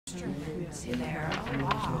See there. Oh,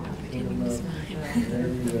 wow.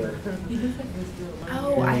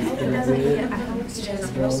 Oh, I hope it doesn't get, I hope it's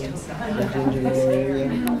just You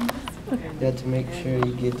have to make sure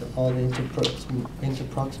you get all the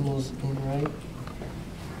interproximals in right.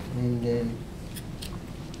 And then...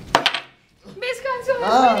 Miss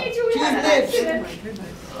Gonzalez, we need you.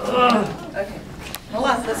 Okay, hold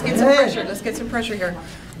on, let's get some pressure, let's get some pressure here.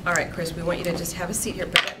 All right, Chris, we want you to just have a seat here,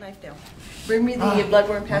 put that knife down. Bring me the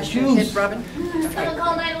bloodborne pathogen kit, Robin. Someone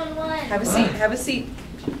call 911. Have a seat, have a seat.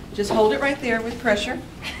 Just hold it right there with pressure.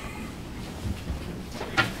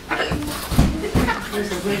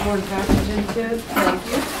 There's a bloodborne pathogen kit. Thank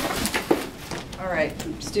you. All right,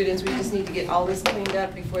 students, we just need to get all this cleaned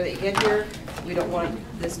up before they get here. We don't want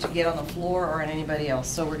this to get on the floor or on anybody else.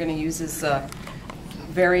 So we're going to use this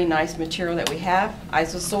very nice material that we have,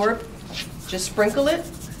 Isosorb. Just sprinkle it,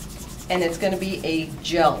 and it's going to be a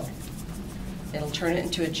gel. It'll turn it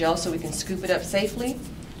into a gel so we can scoop it up safely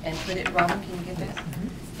and put it, Robin, can you get that?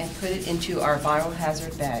 And put it into our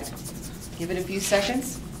biohazard bag. Give it a few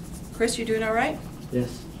seconds. Chris, you doing all right?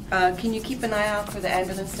 Yes. Can you keep an eye out for the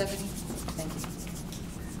ambulance, Stephanie?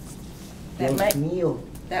 Thank you.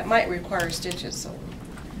 That might require stitches, so.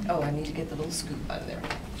 Oh, I need to get the little scoop out of there.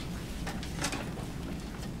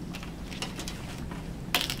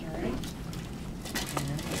 All right. And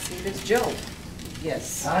let's see if it's gel.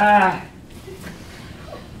 Yes.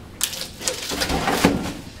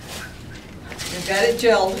 You've got it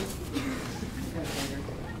gelled.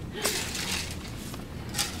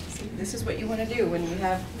 See, this is what you want to do when you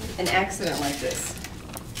have an accident like this.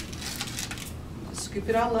 Just scoop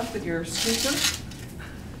it all up with your scooper.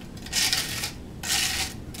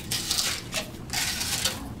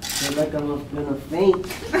 I feel like I'm gonna faint.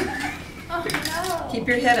 Oh no. Keep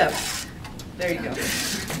your head up. There you go.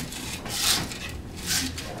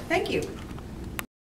 Thank you.